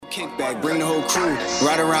Kickback, bring the whole crew.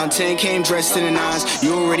 Right around 10, came dressed in the nines.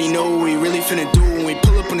 You already know what we really finna do when we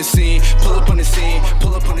pull up on the scene. Pull up on the scene,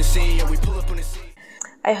 pull up on the scene, yeah, we pull up on the scene.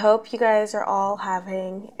 I hope you guys are all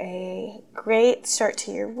having a great start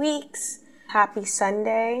to your weeks. Happy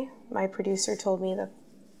Sunday. My producer told me that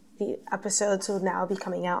the episodes will now be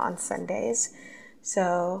coming out on Sundays.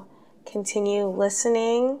 So continue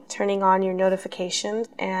listening, turning on your notifications,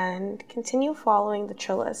 and continue following the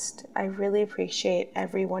Trillist. I really appreciate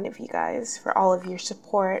every one of you guys for all of your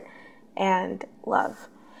support and love.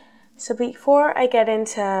 So before I get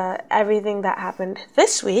into everything that happened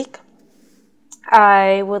this week,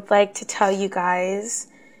 I would like to tell you guys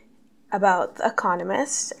about The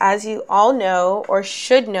Economist. As you all know, or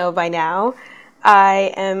should know by now,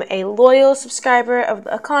 I am a loyal subscriber of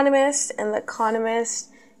The Economist, and The Economist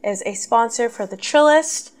is a sponsor for the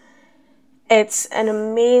Trillist. It's an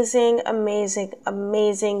amazing, amazing,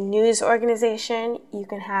 amazing news organization. You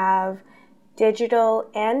can have digital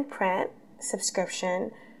and print subscription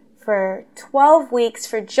for 12 weeks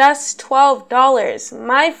for just $12.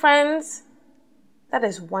 My friends, that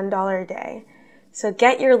is $1 a day. So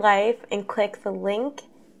get your life and click the link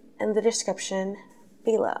in the description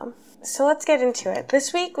below. So let's get into it.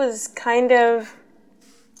 This week was kind of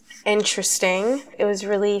interesting. It was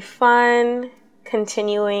really fun,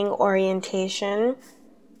 continuing orientation.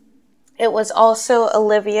 It was also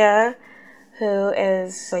Olivia, who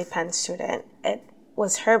is a Penn student. It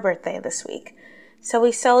was her birthday this week. So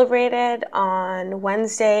we celebrated on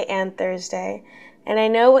Wednesday and Thursday. And I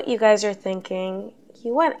know what you guys are thinking.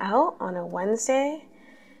 You went out on a Wednesday?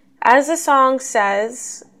 As the song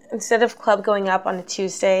says, instead of club going up on a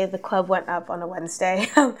Tuesday, the club went up on a Wednesday.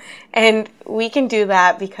 And we can do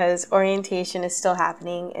that because orientation is still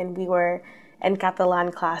happening and we were in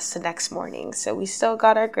Catalan class the next morning. So we still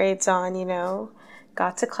got our grades on,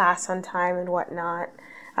 got to class on time and whatnot.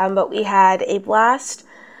 But we had a blast.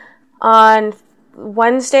 On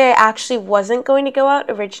Wednesday, I actually wasn't going to go out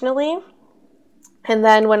originally. And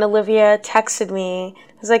then when Olivia texted me,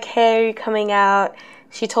 I was like, hey, are you coming out?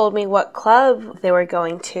 She told me what club they were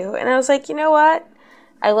going to. And I was like, you know what?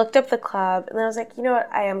 I looked up the club and I was like, you know what?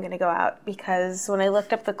 I am going to go out because when I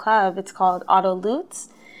looked up the club, it's called Auto Lutz.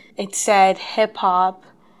 It said hip hop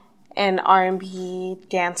and R&B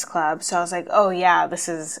dance club. So I was like, oh yeah, this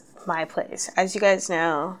is my place. As you guys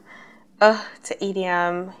know, to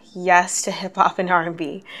EDM, yes to hip hop and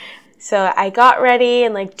R&B. So I got ready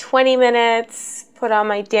in like 20 minutes, put on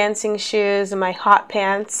my dancing shoes and my hot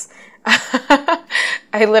pants.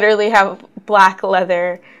 I literally have black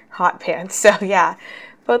leather hot pants. So yeah,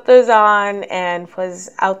 put those on and was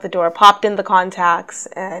out the door, popped in the contacts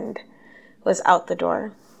and was out the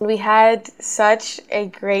door. We had such a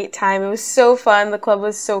great time. It was so fun. The club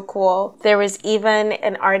was so cool. There was even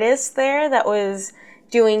an artist there that was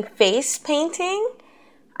doing face painting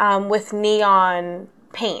with neon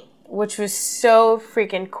paint, which was so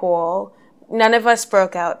freaking cool. None of us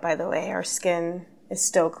broke out, by the way. Our skin is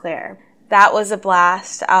still clear. That was a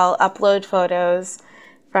blast. I'll upload photos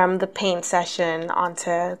from the paint session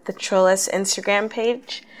onto the Trillist Instagram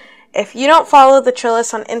page. If you don't follow the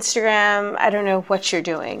Trillist on Instagram, I don't know what you're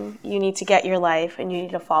doing. You need to get your life and you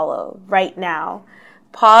need to follow right now.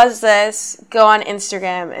 Pause this, go on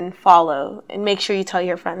Instagram and follow, and make sure you tell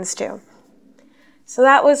your friends too. So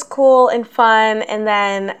that was cool and fun, and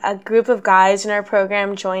then a group of guys in our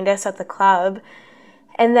program joined us at the club,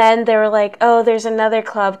 and then they were like, oh, there's another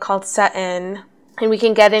club called Sutton, and we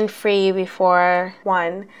can get in free before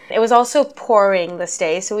 1. It was also pouring this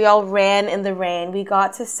day, so we all ran in the rain. We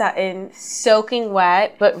got to Sutton soaking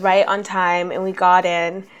wet, but right on time, and we got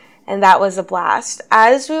in, and that was a blast.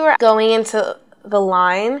 As we were going into the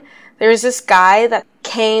line, there was this guy that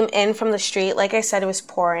came in from the street. Like I said, it was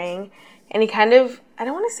pouring. And he kind of, I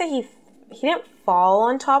don't want to say he didn't fall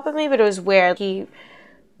on top of me, but it was weird. He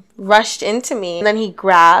rushed into me and then he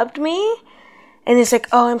grabbed me and he's like,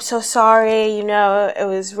 oh, I'm so sorry. It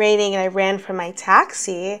was raining and I ran from my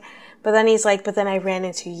taxi. But then he's like, but then I ran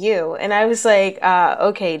into you. And I was like,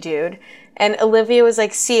 okay, dude. And Olivia was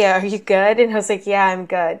like, Sia, are you good? And I was like, yeah, I'm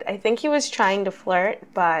good. I think he was trying to flirt,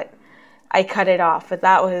 but I cut it off. But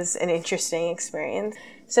that was an interesting experience.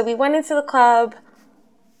 So we went into the club,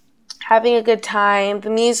 having a good time. The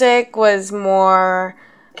music was more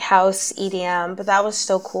house EDM, but that was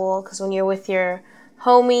still cool because when you're with your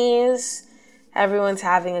homies, everyone's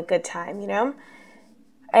having a good time,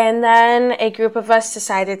 And then a group of us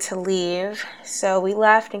decided to leave. So we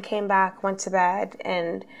left and came back, went to bed,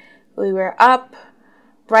 and we were up,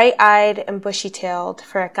 bright-eyed and bushy-tailed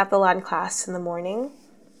for a Catalan class in the morning.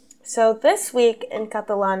 So this week in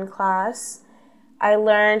Catalan class, I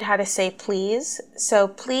learned how to say please. So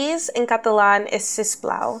please in Catalan is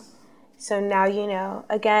sisplau. So now you know.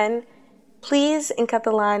 Again, please in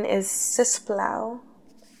Catalan is sisplau.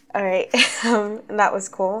 All right. And that was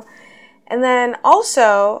cool. And then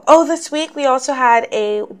also, this week we also had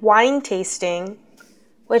a wine tasting,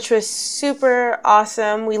 which was super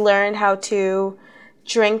awesome. We learned how to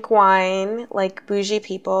drink wine like bougie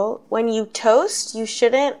people. When you toast, you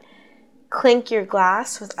shouldn't clink your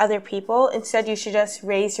glass with other people. Instead, you should just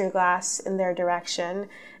raise your glass in their direction,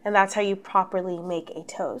 and that's how you properly make a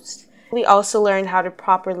toast. We also learned how to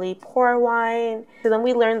properly pour wine. So then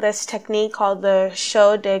we learned this technique called the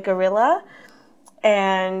show de gorilla,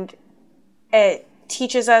 and it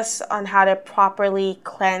teaches us on how to properly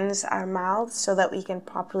cleanse our mouths so that we can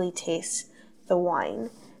properly taste the wine.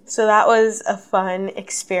 So that was a fun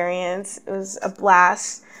experience. It was a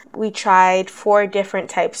blast. We tried 4 different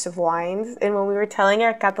types of wines, and when we were telling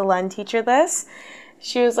our Catalan teacher this,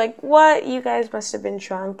 she was like, "What? You guys must have been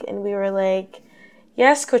drunk." And we were like,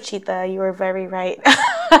 "Yes, Cochita, you were very right."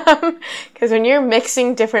 Because when you're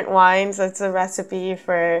mixing different wines, that's a recipe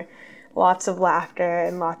for lots of laughter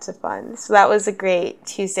and lots of fun. So that was a great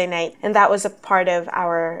Tuesday night, and that was a part of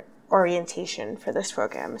our orientation for this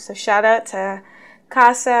program. So shout out to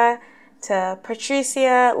Casa, to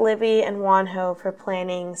Patricia, Libby, and Juanjo for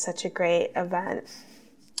planning such a great event.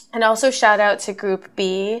 And also shout out to Group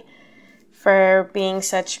B for being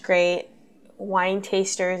such great wine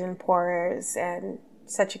tasters and pourers and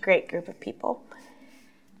such a great group of people.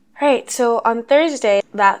 All right, so on Thursday,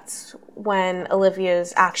 that's when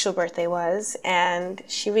Olivia's actual birthday was, and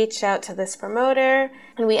she reached out to this promoter,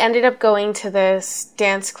 and we ended up going to this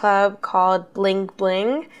dance club called Bling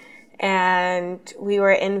Bling, and we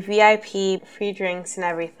were in VIP, free drinks and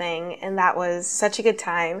everything, and that was such a good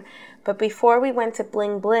time. But before we went to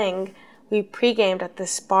Bling Bling, we pre-gamed at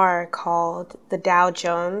this bar called the Dow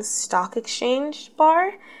Jones Stock Exchange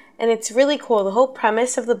Bar, and it's really cool. The whole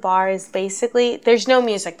premise of the bar is basically, there's no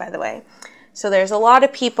music, by the way. So there's a lot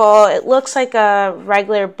of people. It looks like a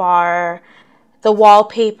regular bar. The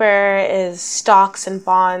wallpaper is stocks and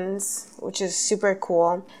bonds, which is super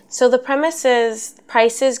cool. So the premise is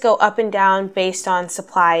prices go up and down based on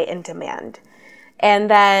supply and demand.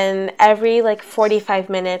 And then every 45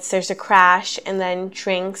 minutes, there's a crash, and then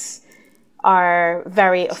drinks are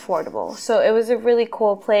very affordable. So it was a really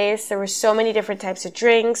cool place. There were so many different types of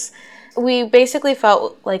drinks. We basically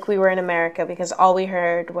felt like we were in America because all we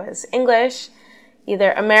heard was English,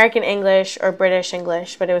 either American English or British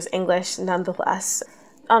English, but it was English nonetheless.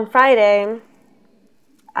 On Friday,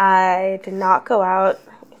 I did not go out.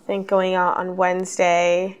 I think going out on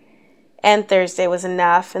Wednesday and Thursday was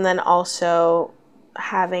enough, and then also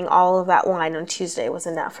having all of that wine on Tuesday was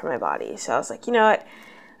enough for my body. So I was like, you know what?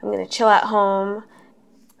 I'm going to chill at home.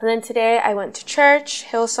 And then today I went to church,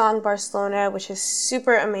 Hillsong Barcelona, which is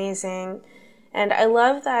super amazing. And I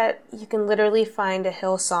love that you can literally find a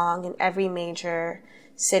Hillsong in every major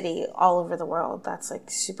city all over the world. That's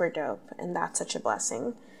super dope, and that's such a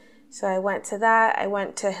blessing. So I went to that. I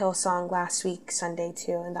went to Hillsong last week, Sunday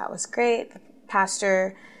too, and that was great. The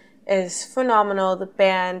pastor is phenomenal. The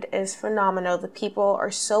band is phenomenal. The people are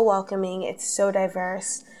so welcoming. It's so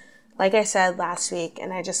diverse. Like I said last week,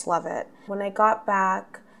 and I just love it. When I got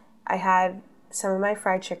back, I had some of my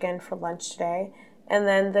fried chicken for lunch today. And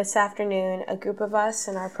then this afternoon, a group of us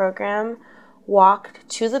in our program walked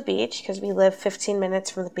to the beach because we live 15 minutes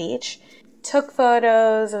from the beach. Took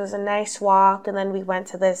photos. It was a nice walk. And then we went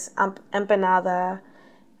to this empanada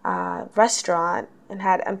restaurant and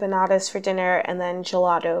had empanadas for dinner and then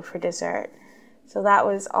gelato for dessert. So that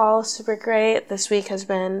was all super great. This week has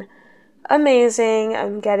been amazing.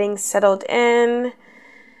 I'm getting settled in.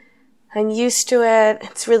 I'm used to it.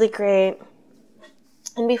 It's really great.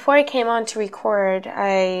 And before I came on to record,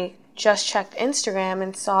 I just checked Instagram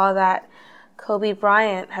and saw that Kobe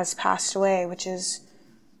Bryant has passed away, which is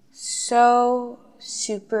so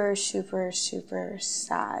super, super, super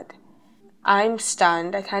sad. I'm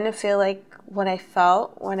stunned. I kind of feel like what I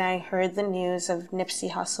felt when I heard the news of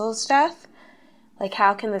Nipsey Hussle's death.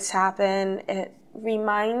 How can this happen? It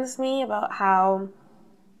reminds me about how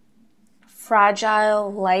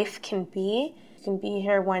fragile life can be. You can be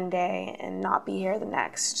here one day and not be here the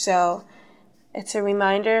next. So it's a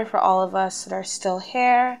reminder for all of us that are still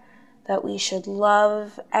here that we should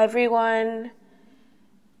love everyone.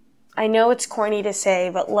 I know it's corny to say,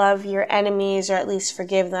 but love your enemies, or at least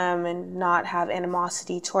forgive them and not have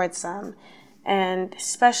animosity towards them. And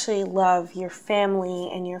especially love your family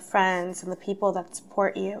and your friends and the people that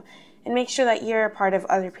support you. And make sure that you're a part of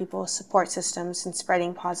other people's support systems and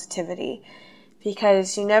spreading positivity.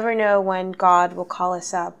 Because you never know when God will call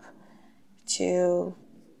us up to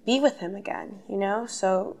be with him again, you know?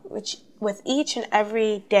 So with each and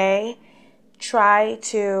every day, try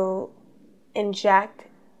to inject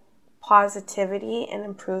positivity and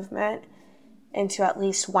improvement into at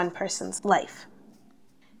least one person's life.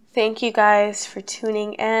 Thank you guys for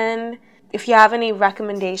tuning in. If you have any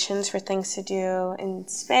recommendations for things to do in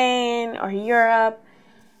Spain or Europe,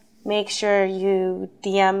 make sure you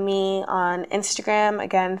DM me on Instagram.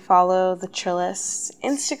 Again, follow the Trillis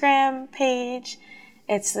Instagram page.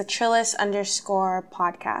 It's the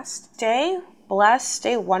Trillis_podcast. Stay blessed,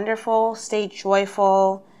 stay wonderful, stay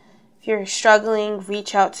joyful. If you're struggling,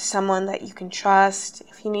 reach out to someone that you can trust.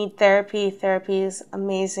 If you need therapy, therapy is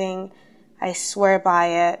amazing. I swear by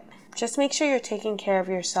it. Just make sure you're taking care of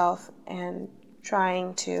yourself and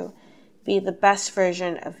trying to be the best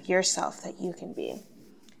version of yourself that you can be.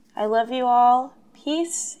 I love you all.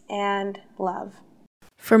 Peace and love.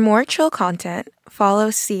 For more chill content, follow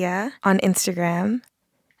Sia on Instagram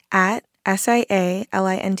at SIALINDA_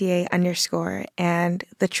 and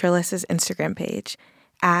the Trillis' Instagram page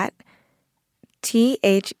at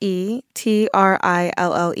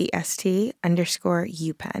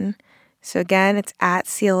THETRILLEST_UPenn. So again, it's at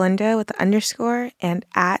Cialinda with the underscore and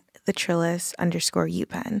at the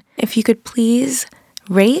Trillis_UPenn. If you could please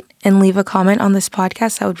rate and leave a comment on this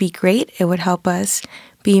podcast, that would be great. It would help us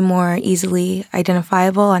be more easily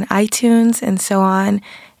identifiable on iTunes and so on,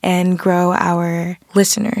 and grow our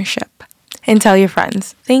listenership. And tell your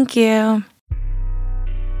friends. Thank you.